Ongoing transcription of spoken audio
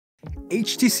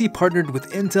HTC partnered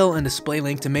with Intel and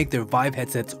DisplayLink to make their Vive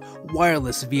headsets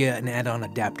wireless via an add-on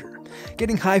adapter.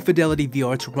 Getting high-fidelity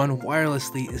VR to run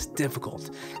wirelessly is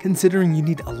difficult, considering you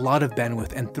need a lot of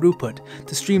bandwidth and throughput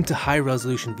to stream to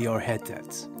high-resolution VR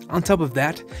headsets. On top of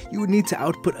that, you would need to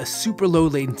output a super low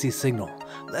latency signal,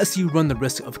 lest you run the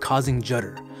risk of causing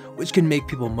judder, which can make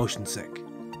people motion sick.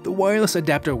 The wireless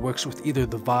adapter works with either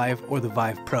the Vive or the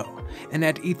Vive Pro, and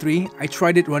at E3 I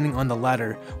tried it running on the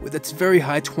latter with its very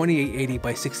high 2880 by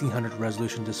 1600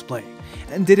 resolution display,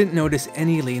 and didn't notice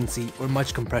any latency or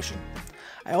much compression.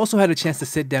 I also had a chance to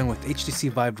sit down with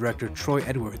HTC Vive director Troy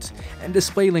Edwards and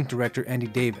DisplayLink director Andy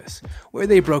Davis, where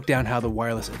they broke down how the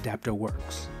wireless adapter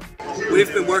works.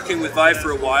 We've been working with Vive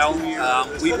for a while.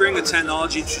 We bring a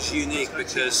technology which is unique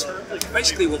because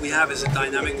basically what we have is a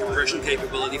dynamic compression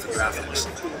capability for graphics.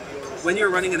 When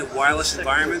you're running in a wireless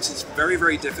environment, it's very,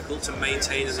 very difficult to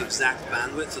maintain an exact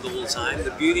bandwidth at all time.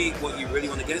 The beauty, what you really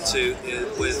want to get to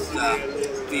with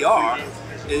VR,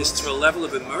 is to a level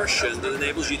of immersion that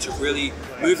enables you to really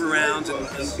move around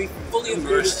and be fully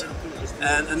immersed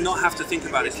and not have to think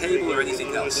about a cable or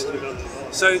anything else.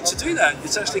 So to do that,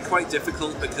 it's actually quite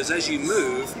difficult because as you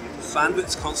move,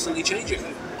 bandwidth's constantly changing.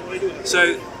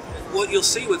 So what you'll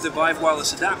see with the Vive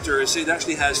wireless adapter is it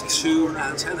actually has two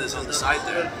antennas on the side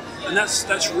there. And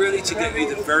that's really to get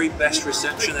you the very best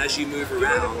reception as you move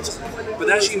around. But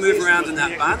as you move around and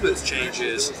that bandwidth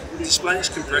changes, DisplayLink's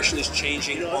compression is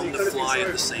changing on the fly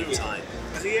at the same time.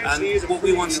 And what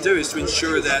we want to do is to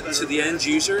ensure that to the end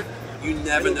user, you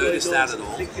never notice that at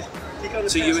all.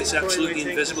 To you it's absolutely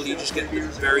invisible, you just get the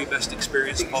very best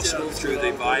experience possible through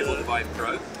the Vive or the Vive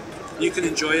Pro. You can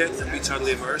enjoy it and be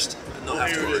totally immersed and not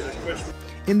have to worry.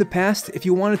 In the past, if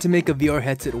you wanted to make a VR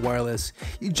headset wireless,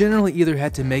 you generally either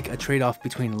had to make a trade-off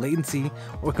between latency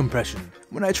or compression.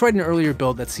 When I tried an earlier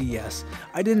build at CES,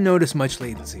 I didn't notice much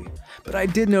latency, but I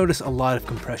did notice a lot of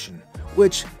compression,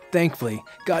 which, thankfully,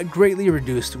 got greatly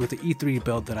reduced with the E3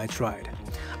 build that I tried.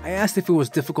 I asked if it was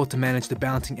difficult to manage the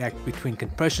balancing act between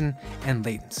compression and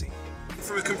latency.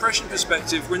 From a compression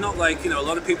perspective, we're not like, a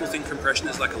lot of people think compression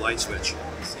is like a light switch.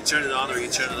 You turn it on or you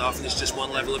turn it off and it's just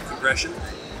one level of compression.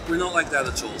 We're not like that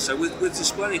at all. So with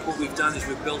DisplayLink, what we've done is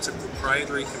we've built a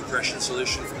proprietary compression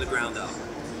solution from the ground up.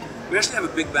 We actually have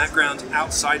a big background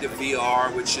outside of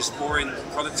VR, which is more in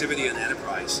productivity and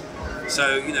enterprise.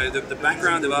 So, the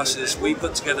background of us is we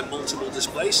put together multiple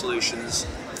display solutions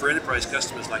for enterprise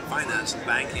customers like finance and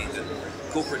banking and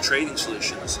corporate trading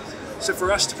solutions. So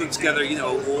for us to put together, a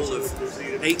wall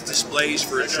of 8 displays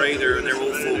for a trader and they're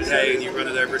all 4K and you run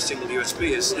it over a single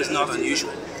USB is not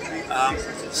unusual.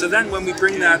 So then when we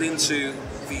bring that into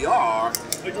VR,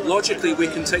 logically we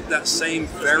can take that same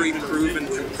very proven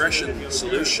compression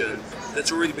solution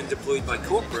that's already been deployed by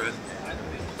corporate,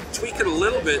 tweak it a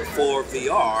little bit for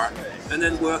VR, and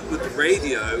then work with the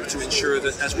radio to ensure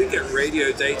that as we get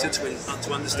radio data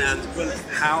to understand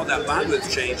how that bandwidth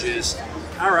changes,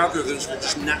 our algorithms will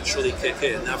just naturally kick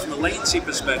in. Now from a latency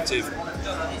perspective,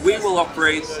 we will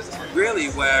operate really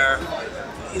where,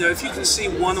 if you can see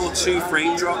 1 or 2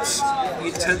 frame drops,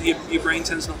 your brain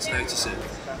tends not to notice it.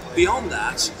 Beyond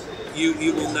that,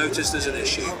 you will notice there's an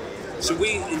issue. So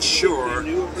we ensure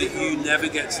that you never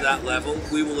get to that level.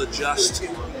 We will adjust.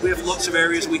 We have lots of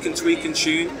areas we can tweak and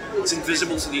tune. It's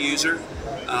invisible to the user,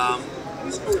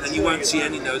 and you won't see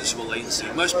any noticeable latency.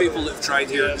 Most people that have tried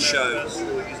here at the show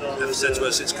have said to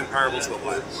us it's comparable to a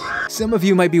wireless. Some of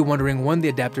you might be wondering when the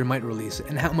adapter might release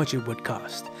and how much it would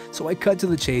cost. So I cut to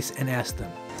the chase and asked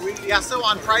them. Yeah, so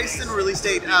on price and release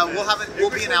date,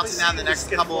 we'll be announcing that in the next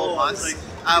couple of months.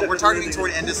 We're targeting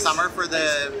toward end of summer for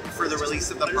the release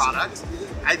of the product.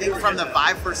 I think from the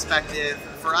Vive perspective,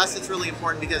 for us it's really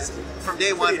important because from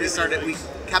day one we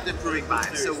kept improving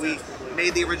Vive. So we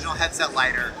made the original headset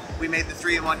lighter. We made the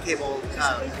 3-in-1 cable,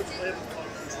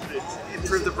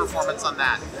 improved the performance on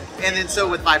that. And then so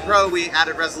with Vive Pro, we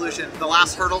added resolution. The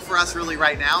last hurdle for us really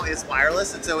right now is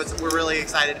wireless, and so we're really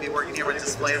excited to be working here with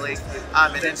DisplayLink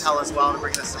and Intel as well to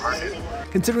bring this to market.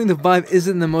 Considering the Vive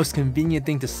isn't the most convenient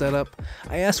thing to set up,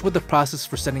 I asked what the process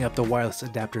for setting up the wireless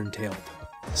adapter entailed.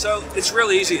 So it's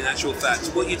real easy in actual fact.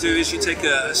 What you do is you take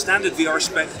a standard VR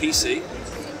spec PC,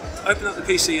 open up the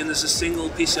PC and there's a single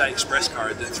PCI Express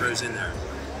card that throws in there.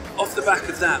 Off the back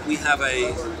of that we have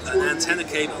an antenna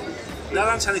cable. That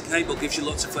antenna cable gives you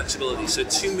lots of flexibility. So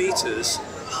 2 meters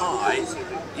high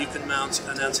you can mount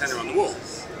an antenna on the wall.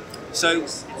 So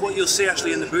what you'll see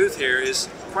actually in the booth here is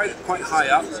quite high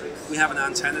up. We have an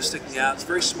antenna sticking out. It's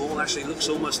very small. Actually, it looks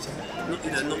almost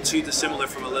not too dissimilar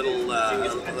from a little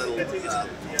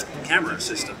camera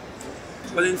system.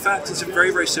 but in fact it's a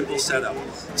very, very simple setup.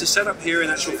 To set up here, in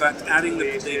actual fact, adding the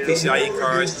PCIe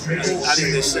card and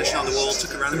adding this session on the wall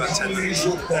took around about 10 minutes.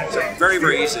 So very,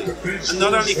 very easy. And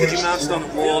not only could you mount it on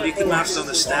the wall, you could mount it on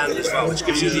the stand as well, which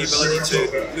gives you the ability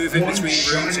to move in between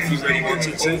rooms if you really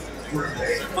wanted to.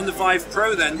 On the Vive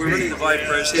Pro then, we're running the Vive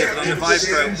Pros here, but on the Vive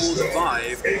Pro or the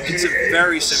Vive, it's a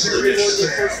very simple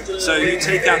addition. So you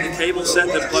take out the cable set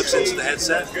that plugs into the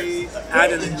headset,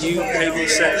 add in a new cable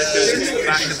set that goes into the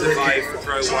back of the Vive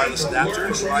Pro wireless adapter,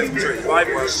 the Vive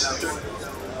wireless adapter,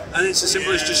 and it's as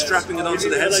simple as just strapping it onto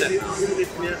the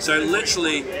headset. So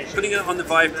literally, putting it on the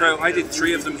Vive Pro, I did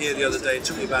 3 of them here the other day, it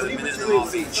took me about a minute and a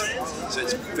half each. So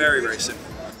it's very, very simple.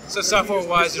 So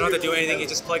software-wise, you don't have to do anything, you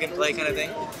just plug and play kind of thing?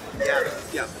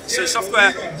 Yeah. So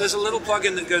software, there's a little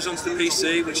plugin that goes onto the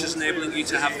PC, which is enabling you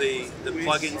to have the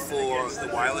plugin for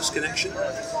the wireless connection.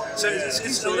 So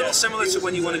it's a little similar to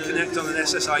when you want to connect on an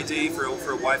SSID for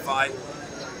a Wi-Fi.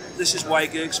 This is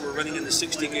WiGig, so we're running in the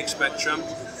 60 gig spectrum,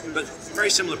 but very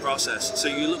similar process. So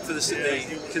you look for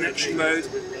the connection mode,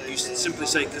 you simply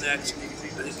say connect,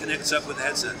 and it connects up with the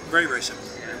headset. Very, very simple.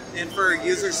 And for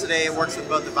users today, it works with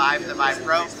both the Vive and the Vive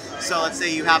Pro. So let's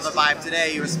say you have a Vive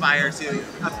today, you aspire to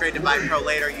upgrade to Vive Pro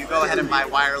later, you go ahead and buy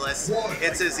wireless.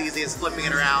 It's as easy as flipping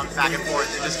it around back and forth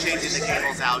and just changing the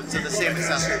cables out. So the same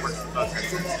accessory works with both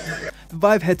headsets. The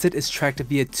Vive headset is tracked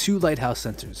via 2 lighthouse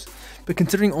sensors, but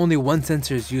considering only one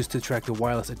sensor is used to track the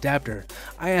wireless adapter,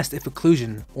 I asked if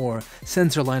occlusion or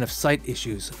sensor line of sight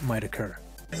issues might occur.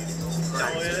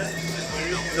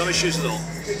 No issues at all.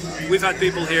 We've had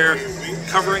people here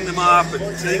covering them up and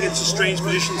getting into strange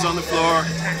positions on the floor.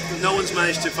 No one's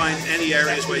managed to find any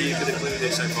areas where you could occlude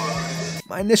it so far.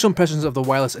 My initial impressions of the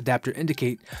wireless adapter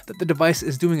indicate that the device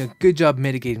is doing a good job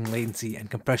mitigating latency and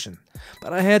compression,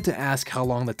 but I had to ask how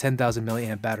long the 10,000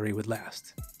 mAh battery would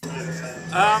last.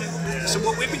 So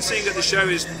what we've been seeing at the show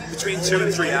is between 2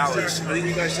 and 3 hours. I think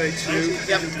you guys say 2.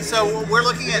 Yep. So we're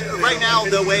looking at right now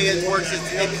the way it works.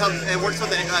 It works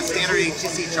with a standard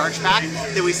HTC charge pack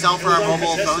that we sell for our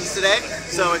mobile phones today.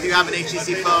 So if you have an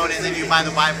HTC phone and then you buy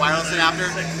the Vive wireless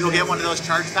adapter, you'll get one of those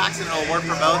charge packs and it'll work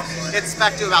for both. It's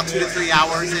spec'd to about 2 to 3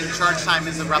 hours, and charge time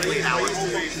is roughly an hour.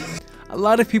 A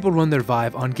lot of people run their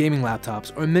Vive on gaming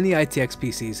laptops or mini ITX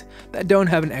PCs that don't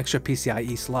have an extra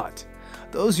PCIe slot.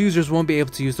 Those users won't be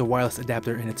able to use the wireless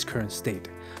adapter in its current state,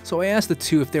 so I asked the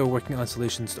two if they were working on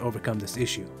solutions to overcome this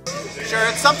issue. Sure,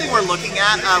 it's something we're looking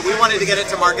at. We wanted to get it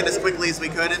to market as quickly as we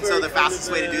could, and so the fastest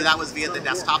way to do that was via the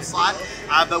desktop slot.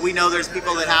 But we know there's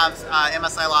people that have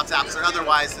MSI laptops or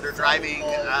otherwise that are driving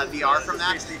VR from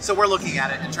that, so we're looking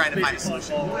at it and trying to find a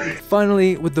solution.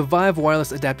 Finally, with the Vive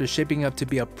wireless adapter shaping up to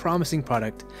be a promising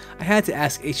product, I had to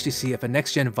ask HTC if a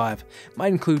next-gen Vive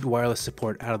might include wireless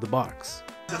support out of the box.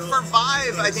 For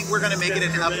Vive, I think we're going to make it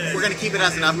we're going to keep it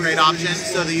as an upgrade option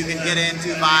so that you can get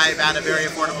into Vive at a very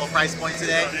affordable price point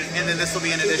today, and then this will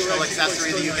be an additional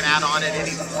accessory that you can add on at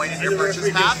any point in your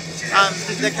purchase path.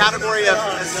 The category of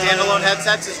standalone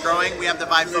headsets is growing. We have the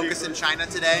Vive Focus in China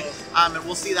today, and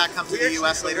we'll see that come to the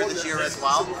US later this year as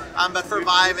well. But for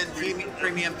Vive and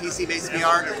premium PC-based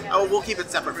VR, we'll keep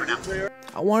it separate for now.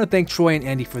 I want to thank Troy and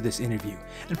Andy for this interview,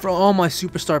 and for all my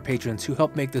superstar patrons who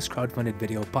helped make this crowdfunded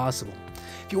video possible.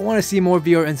 If you want to see more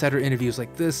VR Insider interviews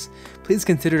like this, please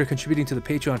consider contributing to the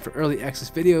Patreon for early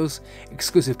access videos,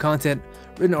 exclusive content,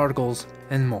 written articles,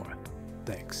 and more.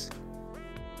 Thanks.